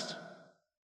 Invest.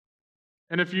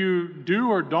 And if you do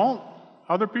or don't,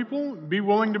 other people, be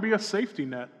willing to be a safety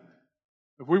net.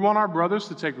 If we want our brothers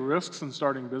to take risks in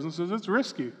starting businesses, it's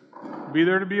risky. Be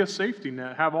there to be a safety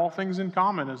net. Have all things in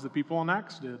common as the people in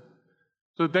Acts did.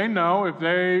 So that they know if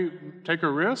they take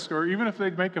a risk or even if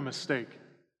they make a mistake,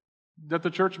 that the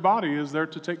church body is there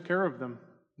to take care of them.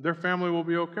 Their family will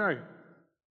be okay.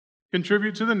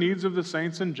 Contribute to the needs of the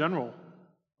saints in general,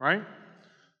 right?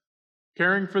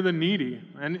 Caring for the needy.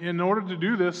 And in order to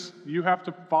do this, you have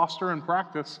to foster and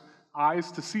practice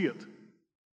eyes to see it.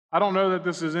 I don't know that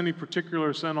this is any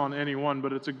particular sin on anyone,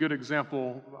 but it's a good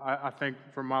example, I think,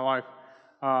 from my life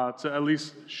to at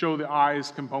least show the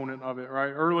eyes component of it,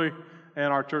 right? Early in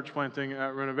our church planting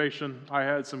at Renovation, I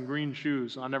had some green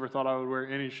shoes. I never thought I would wear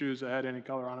any shoes that had any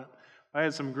color on it. I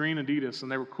had some green Adidas,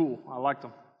 and they were cool. I liked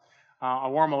them. I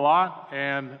wore them a lot,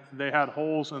 and they had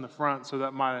holes in the front so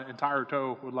that my entire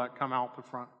toe would come out the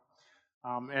front.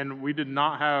 And we did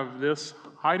not have this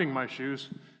hiding my shoes.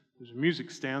 There's a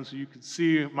music stand so you could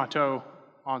see my toe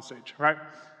on stage, right?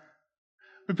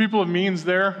 The people of means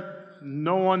there,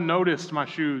 no one noticed my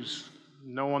shoes.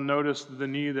 No one noticed the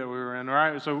need that we were in,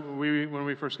 right? So when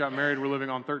we first got married, we're living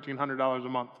on $1,300 a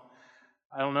month.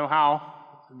 I don't know how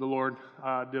the Lord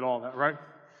did all that, right?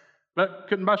 But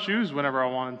couldn't buy shoes whenever I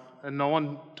wanted, and no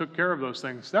one took care of those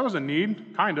things. That was a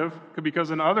need, kind of,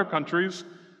 because in other countries,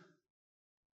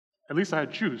 at least I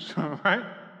had shoes, right?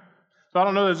 So I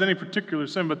don't know there's any particular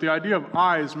sin, but the idea of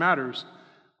eyes matters.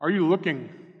 Are you looking?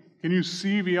 Can you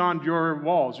see beyond your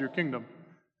walls, your kingdom?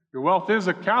 Your wealth is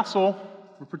a castle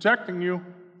for protecting you,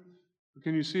 but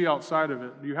can you see outside of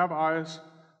it? Do you have eyes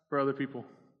for other people?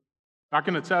 I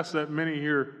can attest that many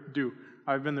here do.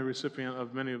 I've been the recipient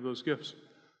of many of those gifts.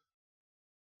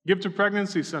 Give to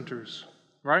pregnancy centers,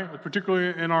 right?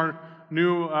 Particularly in our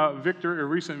new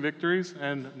recent victories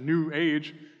and new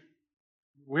age,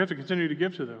 we have to continue to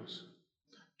give to those.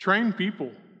 Train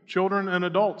people, children and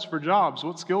adults, for jobs.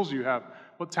 What skills do you have?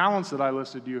 What talents that I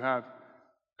listed do you have?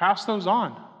 Pass those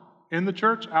on. In the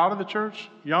church, out of the church,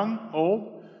 young,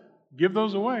 old, give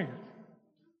those away.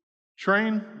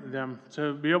 Train them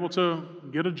to be able to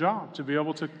get a job, to be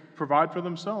able to provide for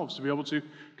themselves, to be able to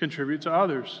contribute to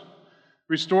others.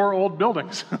 Restore old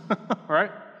buildings,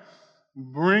 right?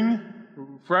 Bring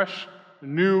fresh,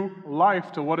 new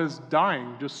life to what is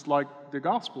dying, just like the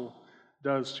gospel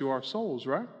does to our souls,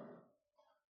 right?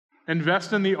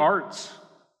 Invest in the arts.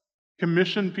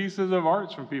 Commission pieces of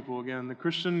arts from people. Again, the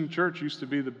Christian church used to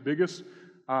be the biggest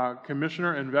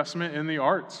commissioner investment in the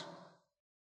arts.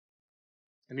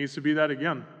 It needs to be that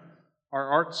again. Our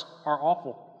arts are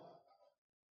awful.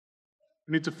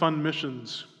 We need to fund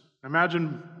missions.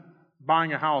 Imagine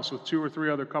buying a house with 2 or 3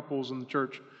 other couples in the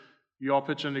church. You all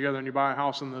pitch in together and you buy a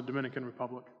house in the Dominican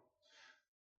Republic.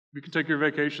 You can take your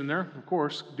vacation there, of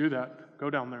course, do that. Go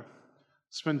down there.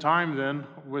 Spend time then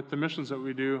with the missions that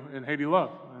we do in Haiti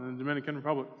Love and the Dominican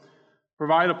Republic.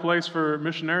 Provide a place for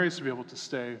missionaries to be able to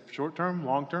stay, short-term,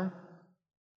 long-term.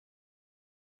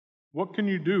 What can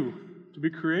you do to be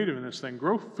creative in this thing?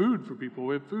 Grow food for people.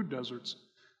 We have food deserts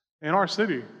in our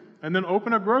city. And then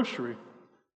open a grocery.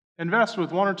 Invest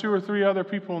with 1 or 2 or 3 other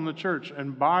people in the church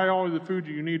and buy all of the food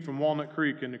you need from Walnut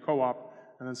Creek in the co-op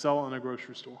and then sell it in a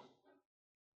grocery store.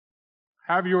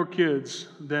 Have your kids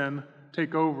then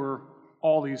take over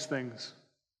all these things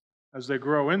as they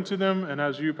grow into them, and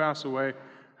as you pass away,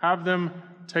 have them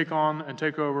take on and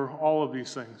take over all of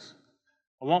these things.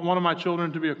 I want one of my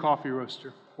children to be a coffee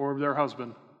roaster or their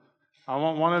husband. I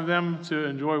want one of them to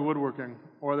enjoy woodworking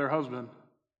or their husband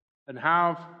and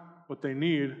have what they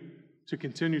need to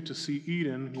continue to see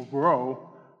Eden grow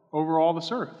over all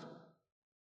this earth.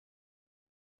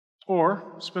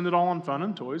 Or spend it all on fun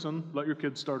and toys and let your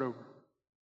kids start over.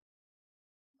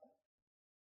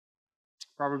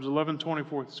 Proverbs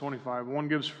 11:24-25. One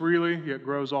gives freely, yet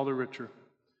grows all the richer.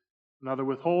 Another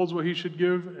withholds what he should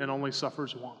give and only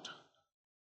suffers want.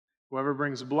 Whoever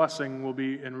brings blessing will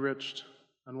be enriched,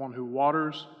 and one who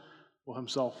waters will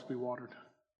himself be watered.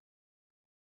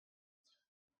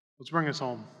 Let's bring us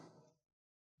home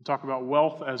and talk about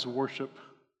wealth as worship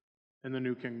in the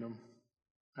new kingdom,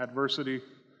 adversity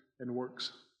and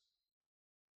works.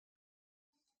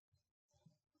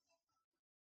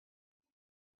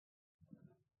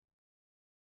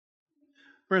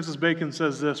 Francis Bacon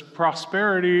says this: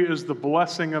 prosperity is the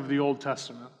blessing of the Old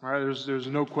Testament. Right? There's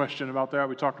no question about that.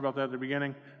 We talked about that at the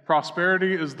beginning.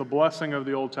 Prosperity is the blessing of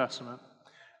the Old Testament.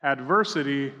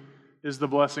 Adversity is the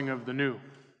blessing of the New,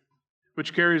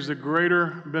 which carries the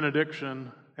greater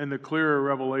benediction and the clearer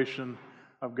revelation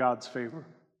of God's favor.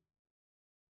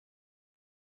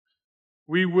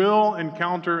 We will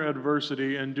encounter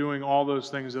adversity in doing all those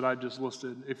things that I just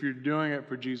listed if you're doing it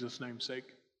for Jesus' name's sake.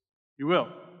 You will.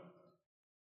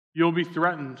 You'll be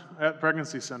threatened at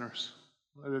pregnancy centers.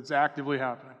 It's actively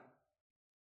happening.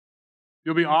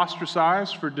 You'll be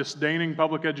ostracized for disdaining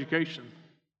public education,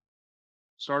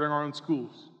 starting our own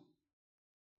schools.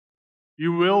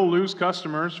 You will lose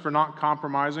customers for not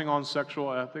compromising on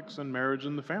sexual ethics and marriage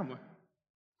and the family.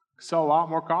 I sell a lot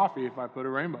more coffee if I put a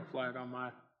rainbow flag on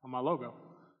my logo.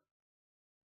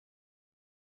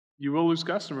 You will lose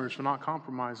customers for not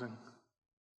compromising.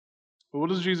 But what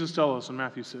does Jesus tell us in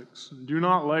Matthew 6? Do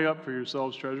not lay up for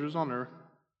yourselves treasures on earth,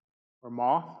 where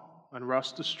moth and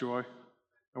rust destroy,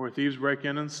 and where thieves break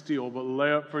in and steal, but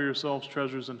lay up for yourselves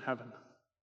treasures in heaven,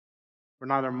 where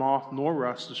neither moth nor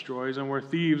rust destroys, and where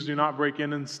thieves do not break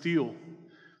in and steal.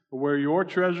 For where your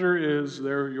treasure is,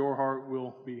 there your heart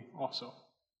will be also.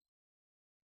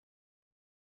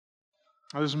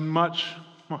 Now, there's much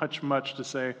to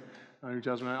say in the New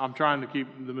Testament. I'm trying to keep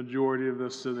the majority of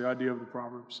this to the idea of the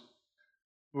Proverbs.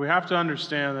 We have to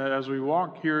understand that as we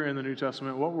walk here in the New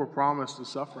Testament, what we're promised is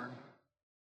suffering.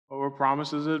 What we're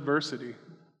promised is adversity.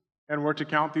 And we're to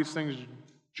count these things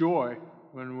joy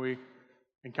when we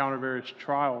encounter various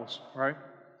trials, right?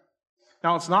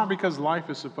 Now, it's not because life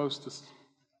is supposed to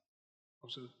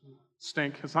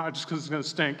stink. It's not just because it's going to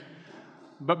stink,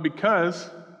 but because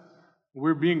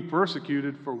we're being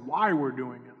persecuted for why we're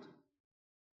doing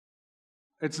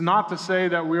it. It's not to say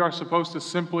that we are supposed to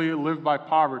simply live by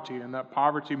poverty and that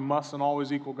poverty mustn't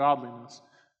always equal godliness.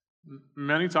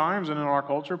 Many times, and in our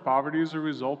culture, poverty is a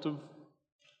result of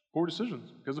poor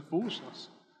decisions because of foolishness.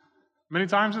 Many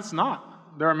times it's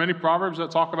not. There are many proverbs that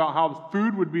talk about how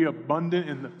food would be abundant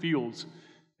in the fields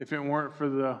if it weren't for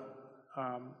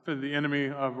the enemy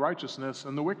of righteousness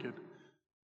and the wicked.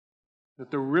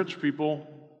 That the rich people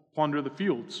plunder the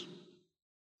fields.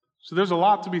 So there's a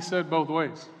lot to be said both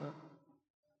ways.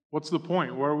 What's the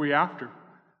point? What are we after?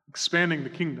 Expanding the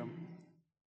kingdom.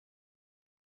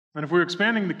 And if we're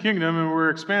expanding the kingdom and we're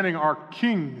expanding our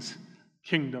King's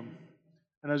kingdom,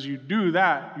 and as you do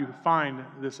that, you find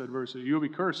this adversity. You'll be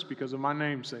cursed because of my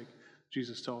name's sake,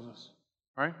 Jesus tells us.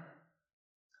 Right?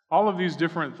 All of these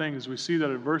different things, we see that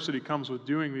adversity comes with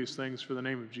doing these things for the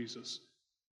name of Jesus.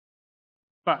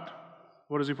 But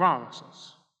what does he promise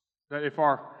us? That if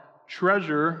our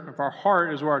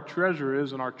heart is where our treasure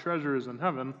is, and our treasure is in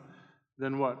heaven,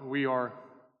 then what? We're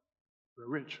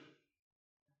rich.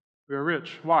 We are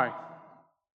rich. Why?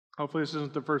 Hopefully this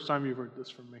isn't the first time you've heard this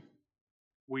from me.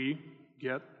 We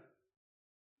get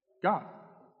God.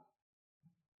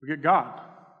 We get God.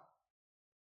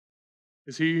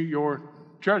 Is he your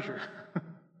treasure?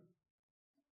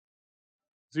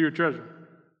 Is he your treasure?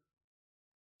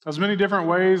 There's many different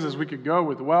ways as we could go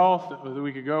with wealth, as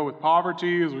we could go with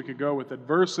poverty, as we could go with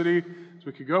adversity, as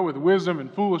we could go with wisdom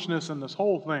and foolishness and this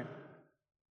whole thing.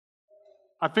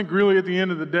 I think really at the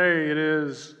end of the day it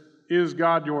is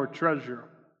God your treasure?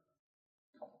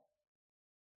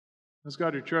 Is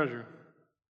God your treasure?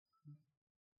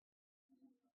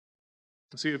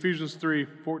 See, Ephesians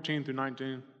 3:14 through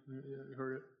 19, you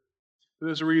heard it. For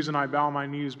this reason I bow my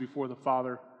knees before the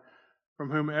Father, from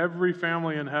whom every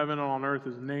family in heaven and on earth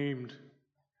is named,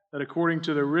 that according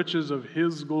to the riches of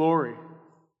his glory,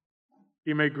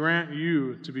 he may grant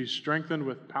you to be strengthened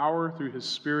with power through his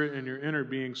Spirit in your inner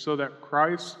being, so that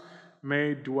Christ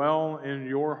may dwell in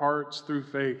your hearts through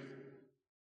faith,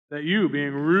 that you,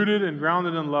 being rooted and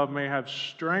grounded in love, may have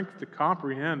strength to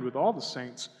comprehend with all the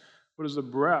saints what is the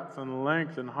breadth and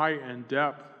length and height and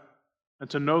depth, and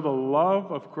to know the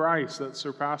love of Christ that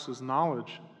surpasses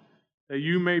knowledge, that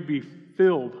you may be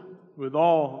filled with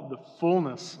all the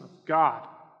fullness of God.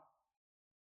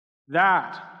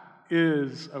 That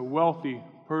is a wealthy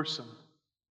person.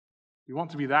 You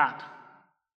want to be that.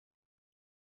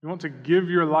 You want to give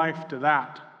your life to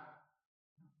that.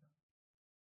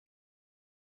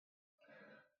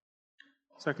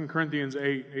 2 Corinthians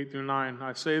 8 through 9.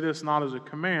 I say this not as a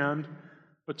command,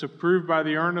 but to prove by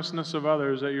the earnestness of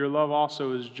others that your love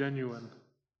also is genuine.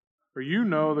 For you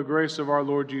know the grace of our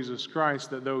Lord Jesus Christ,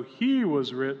 that though he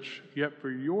was rich, yet for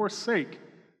your sake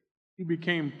he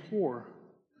became poor,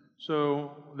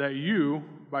 so that you,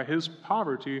 by his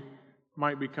poverty,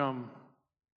 might become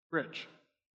rich.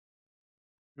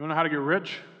 You want to know how to get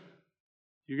rich?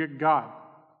 You get God.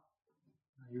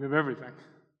 You have everything,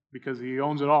 because he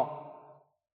owns it all.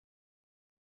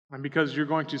 And because you're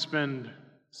going to spend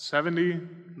 70,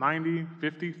 90,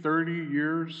 50, 30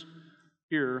 years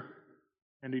here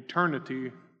and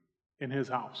eternity in his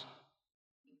house.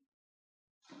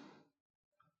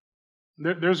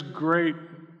 There's great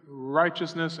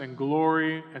righteousness and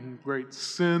glory and great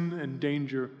sin and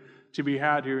danger to be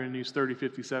had here in these 30,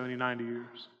 50, 70, 90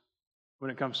 years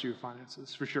when it comes to your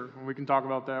finances, for sure. And we can talk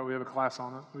about that. We have a class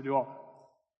on it. We do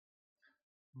all.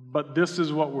 But this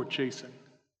is what we're chasing.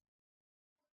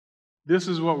 This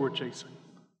is what we're chasing.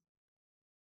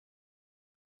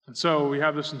 And so we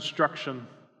have this instruction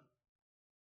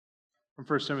from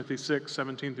 1 Timothy 6,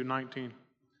 17 through 19.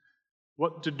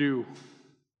 What to do.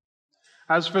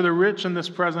 As for the rich in this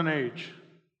present age,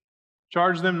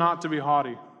 charge them not to be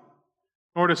haughty,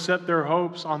 nor to set their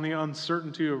hopes on the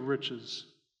uncertainty of riches,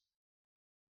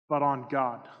 but on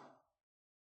God,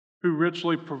 who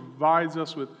richly provides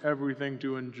us with everything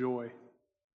to enjoy.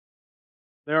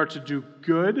 They are to do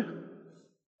good,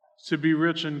 to be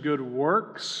rich in good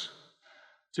works,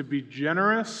 to be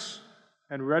generous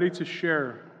and ready to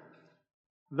share,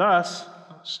 thus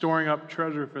storing up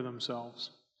treasure for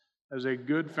themselves as a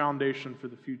good foundation for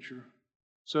the future,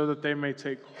 so that they may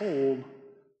take hold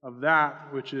of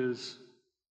that which is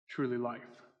truly life.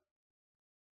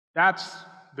 That's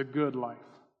the good life.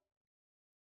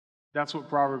 That's what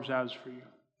Proverbs has for you.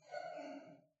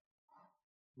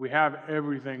 We have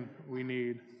everything we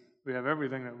need. We have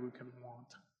everything that we can want.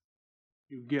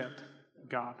 You get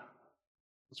God.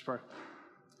 Let's pray.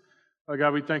 Oh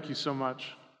God, we thank you so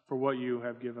much for what you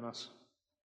have given us.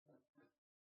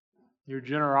 Your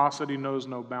generosity knows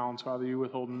no bounds, Father. You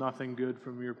withhold nothing good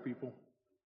from your people.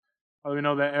 Father, we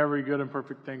know that every good and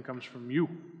perfect thing comes from you,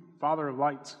 Father of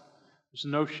lights. There's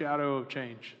no shadow of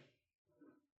change.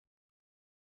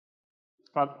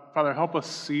 Father, help us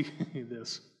see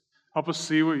this. Help us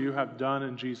see what you have done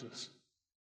in Jesus.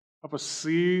 Help us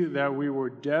see that we were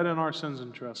dead in our sins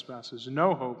and trespasses,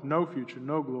 no hope, no future,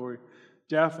 no glory,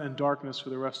 death and darkness for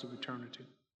the rest of eternity.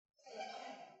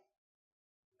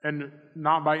 And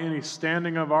not by any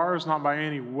standing of ours, not by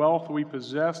any wealth we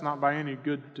possess, not by any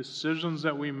good decisions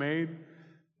that we made,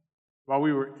 while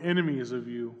we were enemies of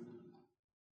you,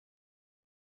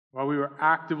 while we were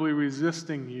actively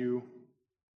resisting you,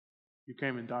 you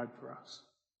came and died for us.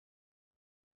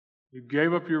 You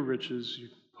gave up your riches, you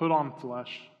put on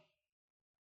flesh,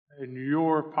 and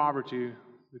your poverty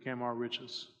became our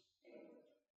riches.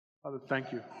 Father,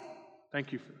 thank you.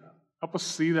 Thank you for that. Help us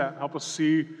see that. Help us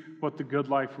see what the good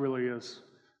life really is.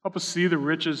 Help us see the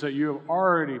riches that you have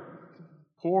already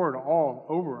poured all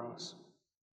over us.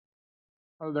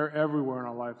 Father, they're everywhere in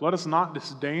our life. Let us not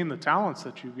disdain the talents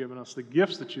that you've given us, the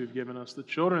gifts that you've given us, the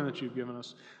children that you've given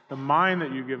us, the mind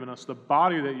that you've given us, the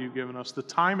body that you've given us, the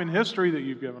time and history that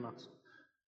you've given us.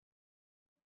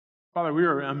 Father, we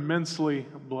are immensely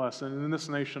blessed, and in this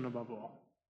nation above all.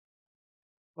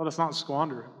 Let us not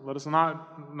squander it. Let us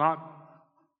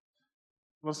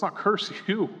not curse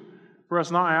you for us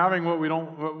not having what we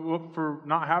don't, for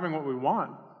not having what we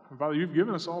want. And Father, you've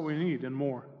given us all we need and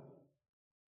more.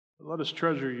 But let us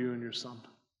treasure you and your Son.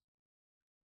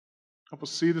 Help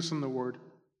us see this in the Word.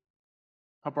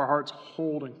 Help our hearts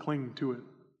hold and cling to it.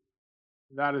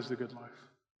 That is the good life.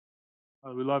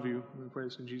 Father, we love you. We pray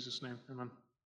this in Jesus' name. Amen.